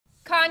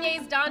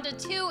Kanye's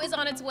Donda 2 is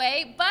on its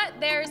way, but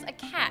there's a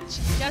catch.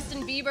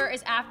 Justin Bieber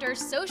is after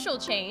social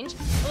change,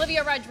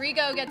 Olivia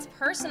Rodrigo gets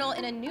personal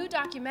in a new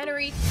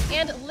documentary,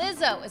 and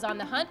Lizzo is on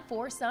the hunt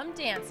for some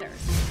dancers.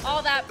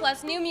 All that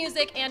plus new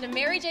music and a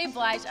Mary J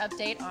Blige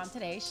update on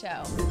today's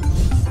show.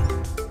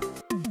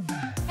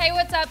 Hey,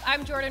 what's up?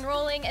 I'm Jordan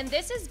Rolling, and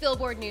this is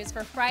Billboard News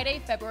for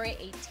Friday, February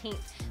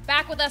 18th.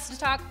 Back with us to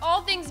talk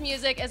all things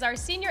music is our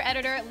senior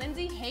editor,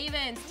 Lindsay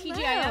Havens. Hello.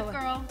 TGIF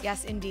girl.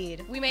 Yes,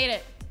 indeed. We made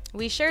it.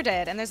 We sure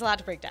did, and there's a lot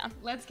to break down.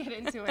 Let's get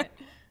into it.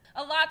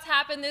 A lot's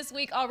happened this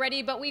week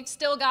already, but we've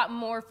still got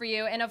more for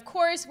you. And of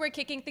course, we're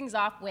kicking things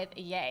off with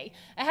Ye.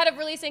 Ahead of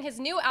releasing his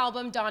new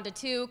album, Donda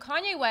 2,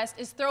 Kanye West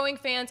is throwing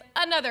fans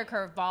another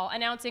curveball,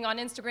 announcing on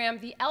Instagram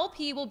the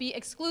LP will be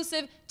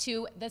exclusive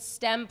to the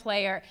STEM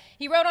player.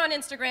 He wrote on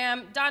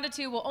Instagram, Donda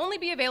 2 will only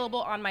be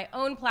available on my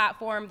own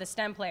platform, the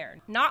STEM player,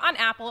 not on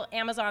Apple,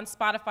 Amazon,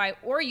 Spotify,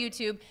 or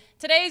YouTube.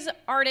 Today's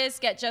artists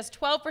get just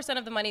 12%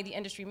 of the money the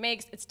industry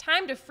makes. It's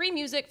time to free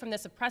music from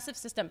this oppressive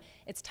system.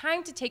 It's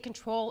time to take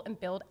control and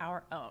build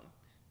our own.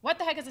 What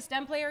the heck is a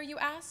STEM player, you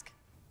ask?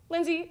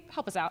 Lindsay,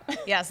 help us out.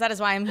 Yes, that is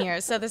why I'm here.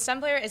 So the STEM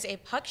player is a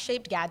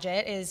puck-shaped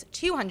gadget. It is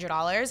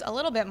 $200, a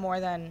little bit more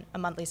than a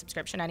monthly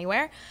subscription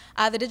anywhere.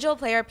 The digital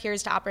player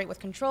appears to operate with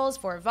controls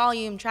for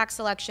volume, track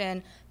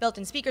selection,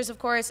 built-in speakers, of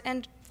course,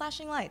 and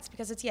flashing lights,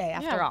 because it's Ye,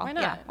 after all. Why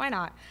not? Yeah, why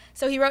not?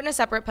 So he wrote in a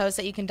separate post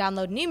that you can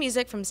download new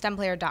music from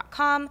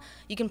stemplayer.com.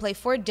 You can play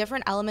 4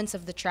 different elements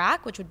of the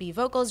track, which would be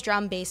vocals,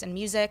 drum, bass, and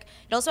music.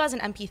 It also has an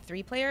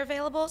MP3 player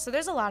available, so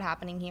there's a lot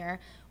happening here.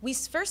 We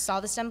first saw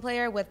the STEM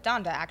player with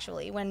Donda,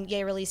 actually, when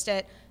Ye released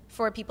it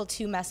for people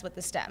to mess with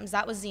the stems.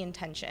 That was the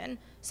intention.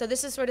 So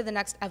this is sort of the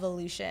next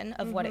evolution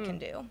of what it can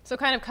do. So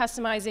kind of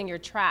customizing your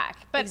track.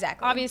 But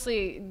exactly.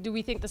 Obviously, do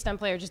we think the STEM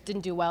player just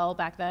didn't do well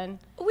back then?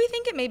 We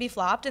think it maybe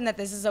flopped and that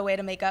this is a way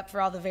to make up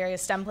for all the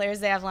various STEM players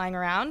they have lying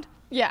around.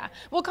 Yeah.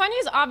 Well,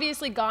 Kanye's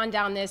obviously gone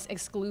down this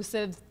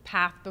exclusive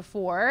path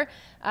before.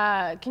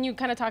 Can you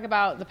kind of talk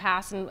about the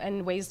past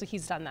and ways that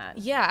he's done that?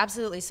 Yeah,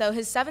 absolutely. So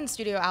his 7th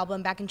studio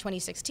album back in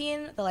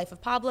 2016, The Life of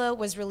Pablo,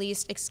 was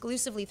released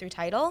exclusively through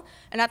Tidal.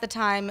 And at the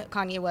time,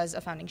 Kanye was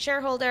a founding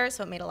shareholder,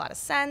 so it made a lot of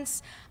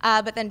sense.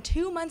 But then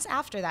 2 months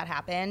after that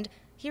happened,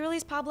 he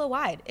released Pablo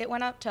wide. It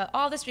went up to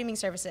all the streaming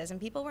services, and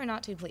people were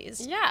not too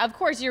pleased. Yeah, of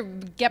course, you're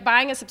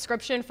buying a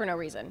subscription for no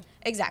reason.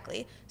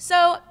 Exactly.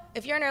 So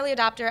if you're an early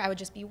adopter, I would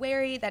just be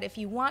wary that if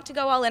you want to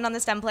go all in on the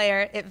STEM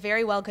player, it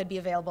very well could be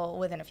available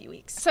within a few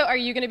weeks. So are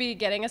you going to be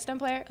getting a STEM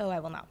player? Oh, I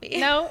will not be.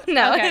 No?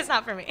 No, Okay. It's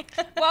not for me.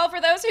 Well,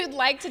 for those who'd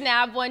like to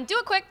nab one, do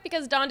it quick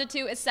because Donda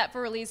 2 is set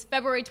for release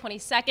February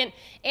 22nd,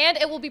 and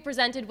it will be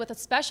presented with a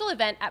special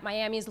event at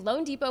Miami's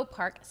Lone Depot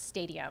Park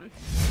Stadium.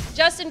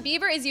 Justin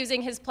Bieber is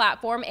using his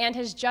platform and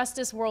his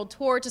Justice World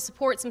Tour to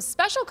support some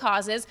special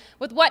causes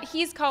with what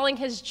he's calling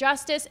his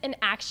Justice in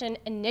Action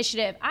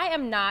initiative. I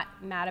am not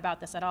mad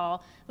about this at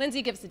all.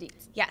 Lindsay gives the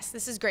deets. Yes,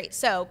 this is great.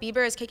 So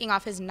Bieber is kicking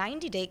off his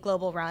 90-day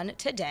global run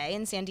today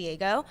in San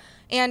Diego.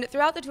 And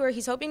throughout the tour,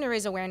 he's hoping to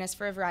raise awareness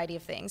for a variety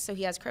of things. So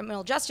he has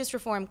criminal justice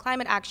reform,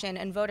 climate action,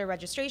 and voter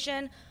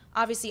registration.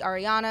 Obviously,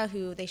 Ariana,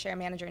 who they share a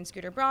manager in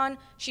Scooter Braun,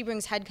 she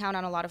brings headcount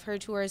on a lot of her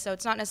tours, so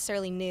it's not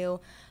necessarily new.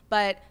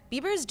 But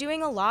Bieber is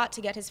doing a lot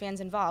to get his fans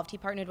involved. He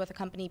partnered with a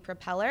company,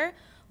 Propeller,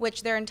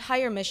 which their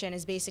entire mission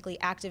is basically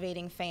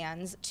activating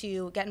fans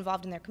to get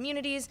involved in their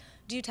communities,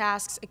 do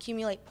tasks,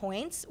 accumulate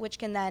points, which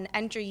can then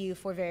enter you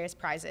for various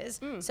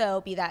prizes.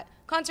 So be that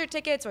concert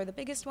tickets or the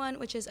biggest one,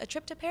 which is a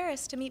trip to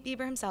Paris to meet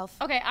Bieber himself.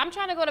 Okay, I'm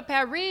trying to go to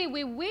Paris.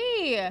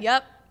 Oui.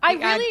 Yep. I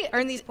really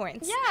earn these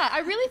points. Yeah, I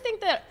really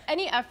think that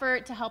any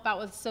effort to help out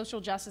with social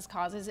justice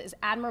causes is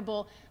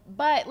admirable.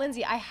 But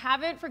Lindsay, I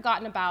haven't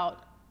forgotten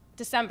about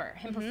December,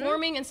 him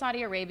performing in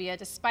Saudi Arabia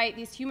despite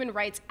these human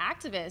rights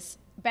activists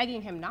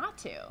begging him not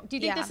to. Do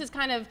you think this is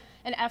kind of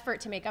an effort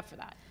to make up for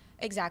that?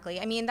 Exactly.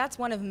 I mean, that's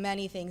one of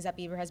many things that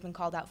Bieber has been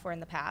called out for in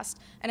the past.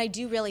 And I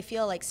do really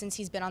feel like since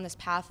he's been on this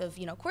path of,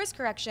 course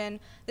correction,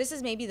 this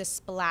is maybe the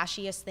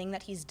splashiest thing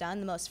that he's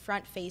done, the most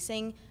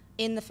front-facing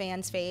in the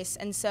fans' face.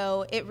 And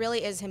so it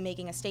really is him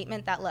making a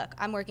statement that, look,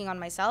 I'm working on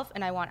myself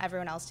and I want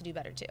everyone else to do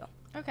better too.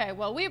 Okay,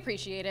 well, we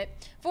appreciate it.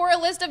 For a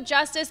list of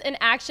Justice in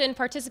Action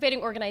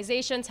participating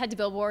organizations, head to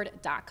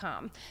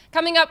Billboard.com.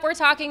 Coming up, we're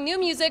talking new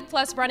music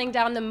plus running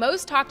down the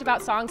most talked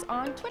about songs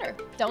on Twitter.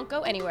 Don't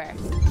go anywhere.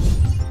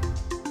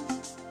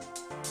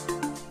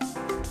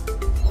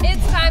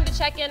 It's time to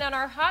check in on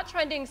our hot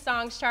trending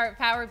songs chart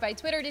powered by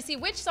Twitter to see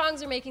which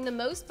songs are making the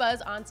most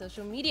buzz on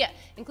social media,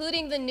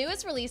 including the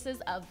newest releases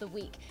of the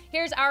week.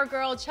 Here's our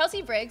girl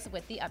Chelsea Briggs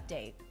with the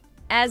update.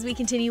 As we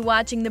continue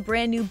watching the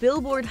brand new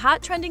Billboard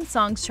Hot Trending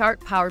Songs chart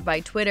powered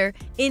by Twitter,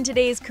 in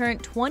today's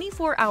current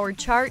 24-hour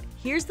chart,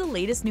 here's the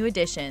latest new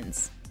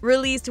additions.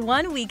 Released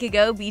 1 week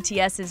ago,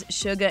 BTS's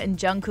Suga and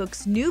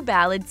Jungkook's new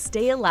ballad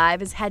Stay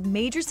Alive has had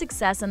major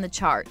success on the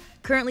chart,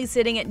 currently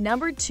sitting at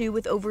number 2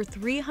 with over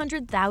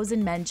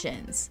 300,000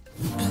 mentions.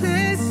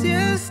 Please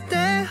you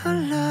stay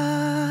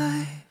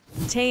alive.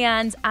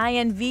 Taeyeon's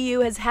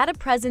INVU has had a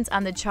presence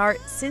on the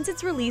chart since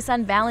its release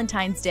on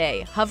Valentine's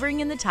Day, hovering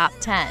in the top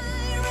 10.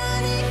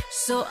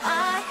 So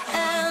I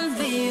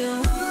envy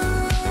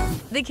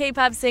The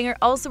K-pop singer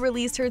also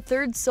released her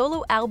third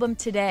solo album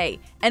today,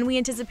 and we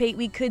anticipate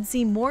we could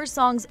see more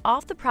songs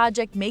off the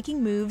project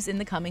making moves in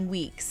the coming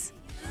weeks.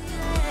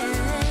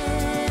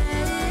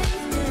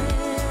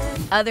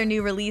 Other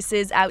new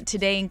releases out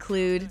today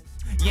include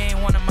You ain't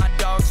one of my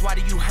dogs, why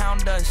do you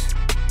hound us?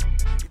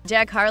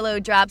 Jack Harlow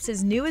drops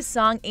his newest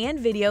song and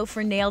video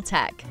for Nail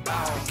Tech.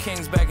 The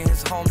King's back in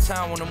his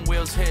hometown when them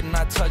wheels hit and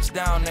I touch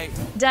down, Nate.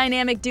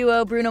 Dynamic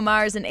duo Bruno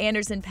Mars and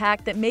Anderson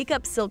 .Paak that make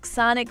up Silk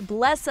Sonic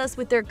bless us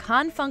with their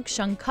Con-Funk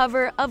Shun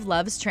cover of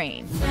Love's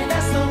Train.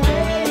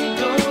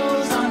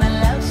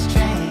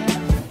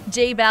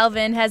 J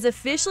Balvin has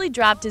officially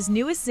dropped his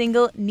newest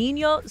single,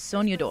 Niño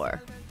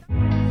Soñador.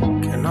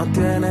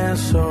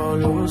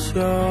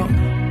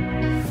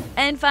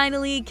 And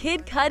finally,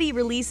 Kid Cudi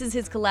releases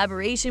his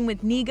collaboration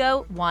with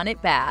Nigo, Want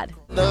It Bad.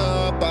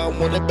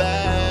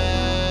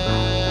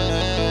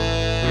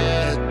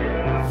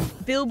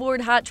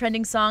 Billboard Hot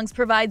Trending Songs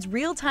provides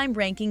real-time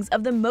rankings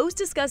of the most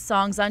discussed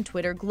songs on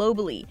Twitter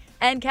globally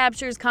and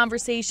captures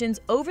conversations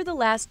over the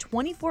last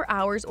 24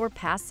 hours or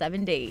past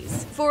 7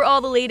 days. For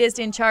all the latest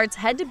in charts,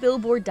 head to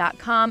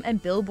Billboard.com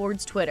and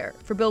Billboard's Twitter.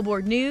 For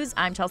Billboard News,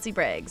 I'm Chelsea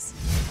Briggs.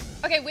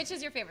 Okay, which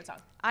is your favorite song?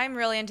 I'm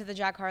really into the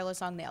Jack Harlow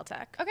song Nail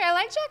Tech. Okay, I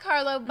like Jack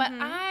Harlow, but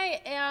I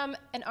am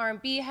an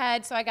R&B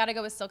head, so I gotta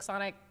go with Silk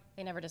Sonic.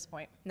 They never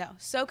disappoint. No,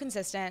 so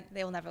consistent,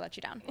 they will never let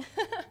you down.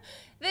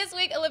 This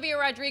week, Olivia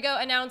Rodrigo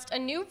announced a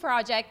new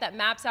project that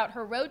maps out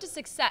her road to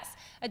success,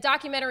 a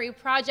documentary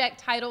project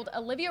titled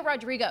Olivia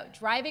Rodrigo,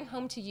 Driving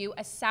Home to You,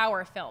 a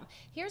Sour Film.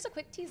 Here's a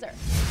quick teaser.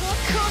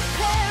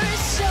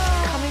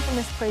 Coming from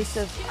this place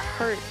of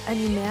hurt and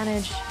you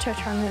manage to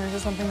turn it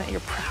into something that you're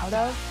proud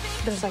of,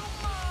 there's like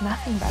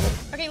nothing better.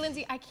 Okay,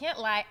 Lindsay, I can't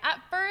lie. At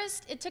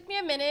first, it took me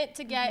a minute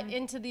to get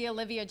into the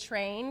Olivia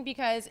train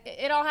because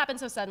it all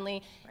happened so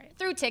suddenly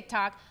through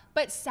TikTok.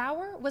 But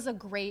Sour was a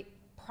great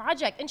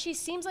project, and she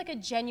seems like a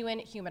genuine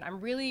human.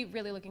 I'm really,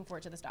 really looking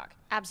forward to this doc.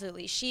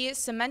 Absolutely. She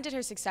cemented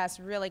her success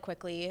really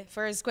quickly,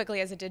 for as quickly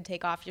as it did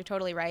take off. You're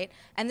totally right.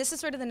 And this is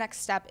sort of the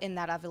next step in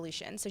that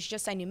evolution. So she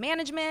just signed new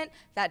management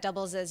that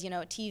doubles as,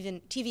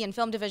 TV and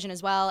film division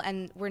as well.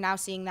 And we're now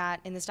seeing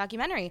that in this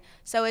documentary.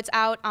 So it's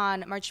out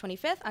on March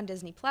 25th on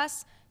Disney+.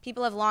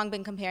 People have long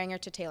been comparing her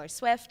to Taylor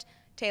Swift.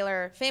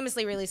 Taylor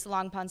famously released the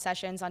Long Pond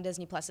Sessions on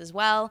Disney Plus as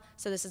well,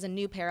 so this is a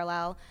new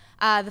parallel.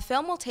 The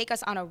film will take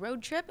us on a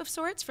road trip of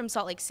sorts from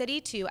Salt Lake City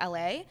to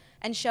LA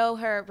and show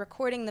her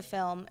recording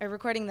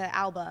the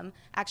album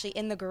actually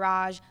in the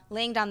garage,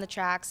 laying down the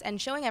tracks,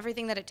 and showing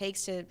everything that it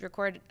takes to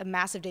record a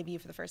massive debut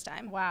for the first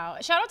time. Wow.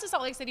 Shout out to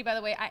Salt Lake City, by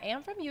the way. I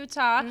am from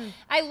Utah.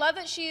 I love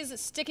that she's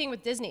sticking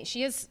with Disney.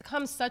 She has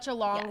come such a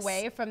long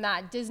way from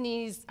that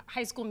Disney's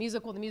High School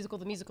Musical, the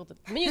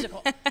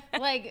musical.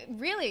 Like,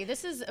 really,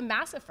 this is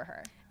massive for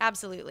her.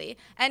 Absolutely.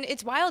 And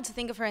it's wild to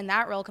think of her in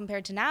that role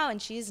compared to now,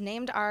 and she's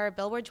named our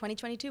Billboard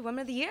 2022 Woman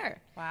of the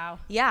Year. Wow.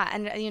 Yeah,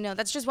 and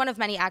that's just one of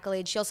many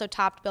accolades. She also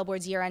topped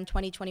Billboard's year-end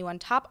 2021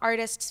 Top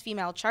Artists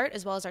Female chart,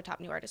 as well as our Top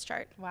New Artist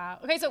chart. Wow.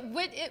 Okay, so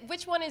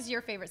which one is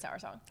your favorite Sour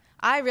song?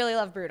 I really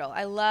love Brutal.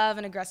 I love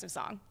an aggressive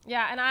song.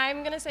 Yeah, and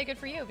I'm gonna say good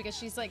for you because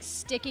she's like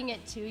sticking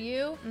it to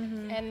you,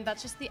 and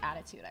that's just the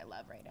attitude I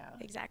love right now.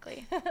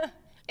 Exactly.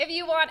 If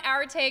you want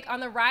our take on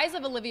the rise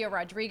of Olivia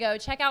Rodrigo,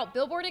 check out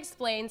Billboard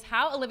Explains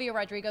How Olivia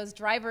Rodrigo's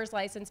Driver's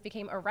License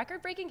Became a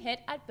Record-Breaking Hit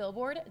at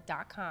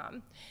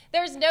Billboard.com.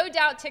 There's no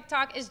doubt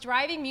TikTok is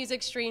driving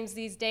music streams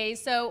these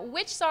days, so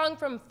which song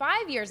from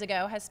 5 years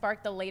ago has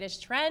sparked the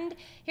latest trend?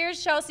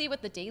 Here's Chelsea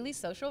with the Daily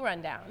Social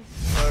Rundown.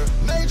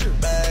 Major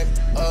bag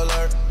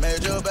alert,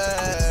 major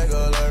bag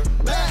alert.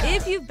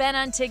 If you've been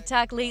on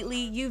TikTok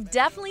lately, you've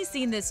definitely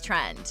seen this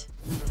trend.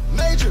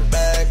 Major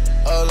bag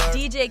alert.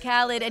 DJ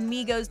Khaled and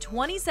Migos'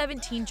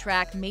 2017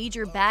 track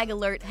Major Bag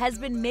Alert has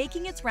been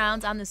making its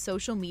rounds on the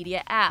social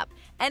media app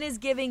and is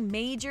giving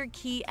major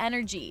key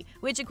energy,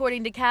 which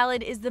according to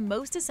Khaled is the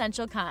most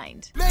essential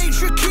kind.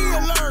 Major key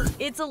alert.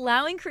 It's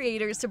allowing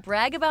creators to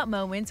brag about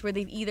moments where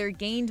they've either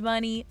gained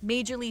money,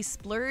 majorly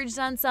splurged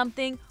on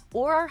something,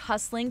 or are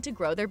hustling to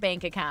grow their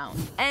bank account.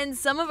 And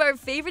some of our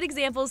favorite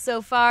examples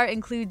so far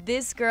include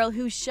this girl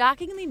who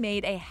shockingly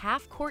made a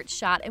half-court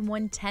shot and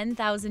won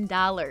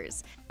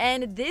 $10,000.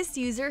 And this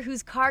user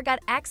whose car got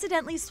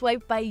accidentally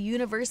swiped by a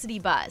university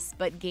bus,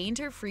 but gained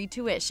her free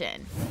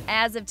tuition.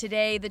 As of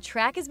today, the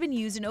track has been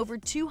used in over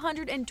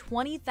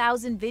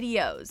 220,000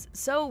 videos.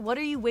 So what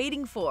are you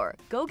waiting for?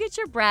 Go get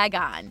your brag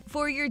on.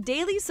 For your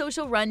daily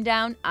social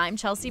rundown, I'm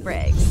Chelsea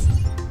Briggs.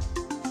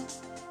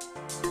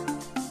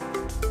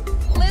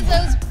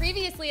 Lizzo's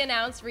previously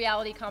announced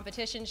reality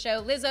competition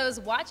show, Lizzo's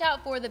Watch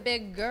Out for the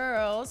Big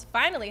Girls,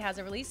 finally has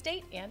a release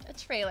date and a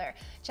trailer.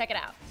 Check it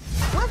out.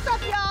 What's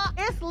up, y'all?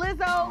 It's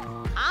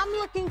Lizzo. I'm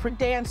looking for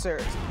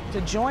dancers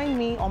to join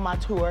me on my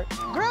tour.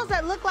 Girls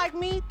that look like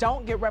me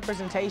don't get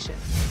representation.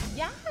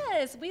 Yes,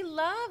 Yes, we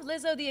love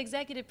Lizzo, the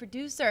executive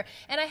producer.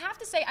 And I have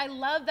to say, I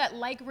love that,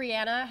 like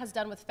Rihanna has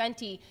done with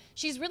Fenty,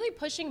 she's really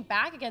pushing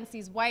back against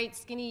these white,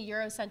 skinny,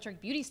 Eurocentric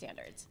beauty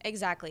standards.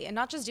 Exactly. And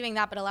not just doing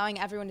that, but allowing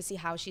everyone to see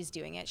how she's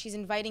doing it. She's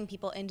inviting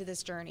people into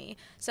this journey.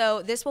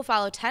 So this will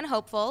follow 10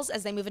 hopefuls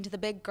as they move into the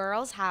big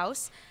girls'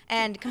 house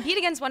and compete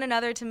against one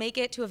another to make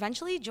it to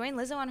eventually join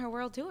Lizzo on her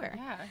world tour.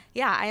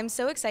 Yeah, I am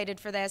so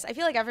excited for this. I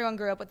feel like everyone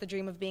grew up with the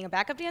dream of being a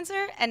backup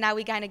dancer, and now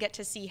we kind of get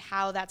to see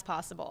how that's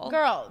possible.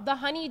 Girl, the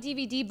Honey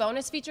DVD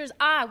bonus features,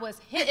 I was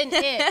hitting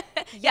it.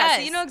 Yeah,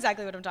 so you know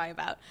exactly what I'm talking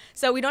about.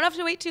 So we don't have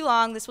to wait too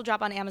long. This will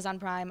drop on Amazon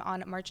Prime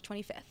on March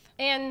 25th.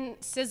 And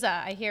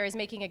SZA, I hear, is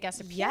making a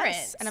guest appearance.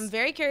 Yes, and I'm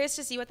very curious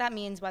to see what that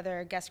means,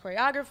 whether guest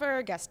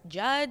choreographer, guest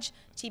judge,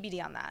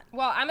 TBD on that.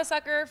 Well, I'm a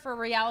sucker for a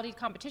reality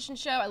competition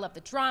show. I love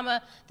the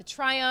drama, the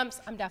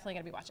triumphs. I'm definitely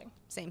going to be watching.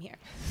 Same here.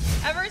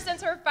 Ever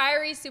since her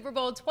fiery Super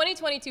Bowl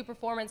 2022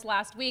 performance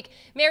last week,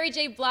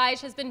 J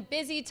Blige has been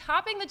busy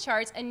topping the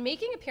charts and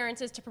making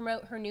appearances to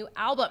promote her new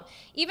album,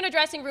 even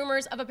addressing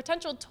rumors of a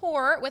potential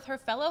tour with her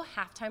fellow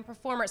halftime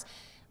performers.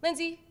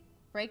 Lindsay,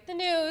 break the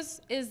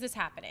news. Is this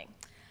happening?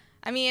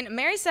 I mean,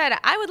 Mary said,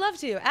 I would love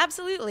to,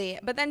 absolutely.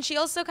 But then she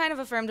also kind of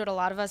affirmed what a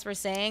lot of us were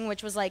saying,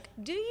 which was like,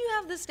 do you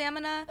have the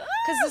stamina?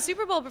 Because the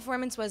Super Bowl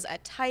performance was a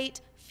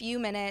tight few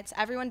minutes.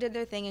 Everyone did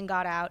their thing and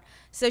got out.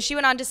 So she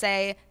went on to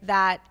say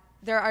that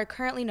there are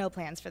currently no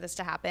plans for this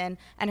to happen.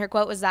 And her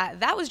quote was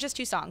that was just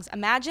 2 songs.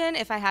 Imagine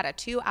if I had a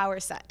 2-hour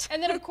set.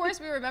 And then, of course,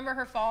 we remember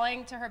her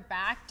falling to her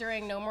back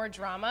during No More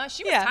Drama.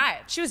 She was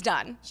tired. She was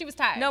done. She was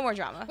tired. No more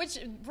drama. Which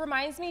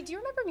reminds me, do you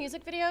remember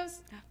music videos?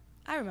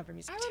 I remember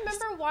music videos. I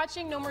remember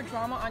watching No More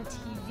Drama on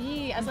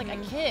TV as like a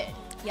kid.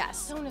 Yes.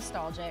 So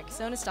nostalgic.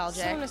 So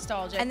nostalgic. So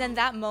nostalgic. And then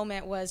that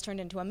moment was turned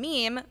into a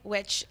meme,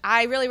 which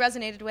I really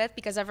resonated with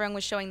because everyone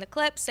was showing the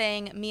clip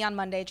saying me on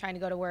Monday trying to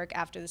go to work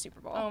after the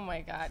Super Bowl. Oh my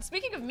God.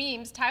 Speaking of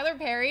memes, Tyler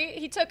Perry,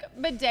 he took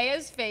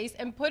Medea's face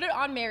and put it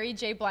on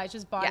J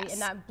Blige's body in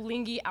that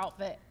blingy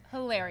outfit.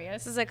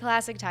 Hilarious. This is a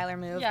classic Tyler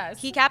move.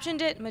 Yes. He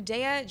captioned it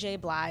Medea J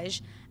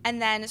Blige and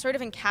then sort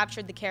of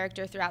encaptured the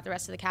character throughout the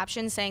rest of the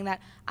caption, saying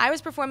that I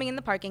was performing in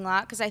the parking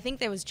lot because I think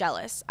they was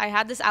jealous. I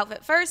had this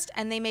outfit first,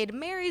 and they made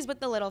Mary's with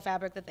the little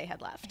fabric that they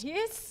had left. He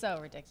is so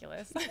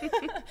ridiculous.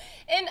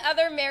 In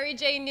other Mary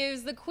J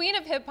news, the queen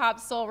of hip-hop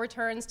soul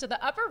returns to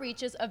the upper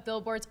reaches of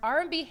Billboard's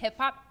R&B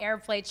hip-hop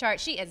airplay chart.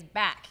 She is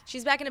back.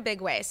 She's back in a big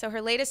way. So her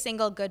latest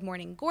single, Good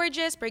Morning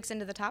Gorgeous, breaks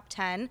into the top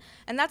 10,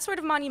 and that's sort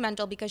of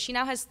monumental because she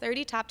now has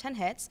 30 top 10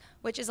 hits,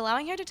 which is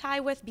allowing her to tie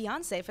with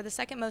Beyonce for the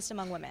second most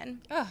among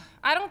women. Ugh,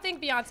 I don't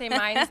think Beyonce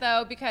minds,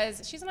 though,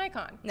 because she's an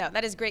icon. No,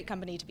 that is great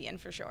company to be in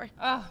for sure.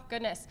 Oh,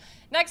 goodness.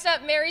 Next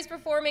up, Mary's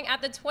performing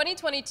at the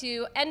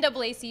 2022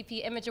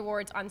 NAACP Image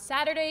Awards on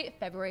Saturday,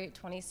 February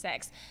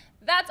 26th.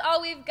 That's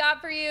all we've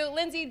got for you.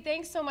 Lindsay,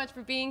 thanks so much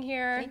for being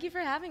here. Thank you for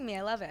having me.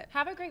 I love it.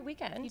 Have a great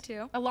weekend. You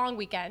too. A long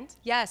weekend.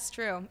 Yes,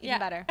 true. Even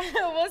better.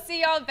 We'll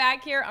see y'all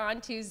back here on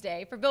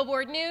Tuesday. For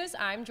Billboard News,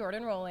 I'm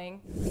Jordan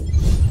Rolling.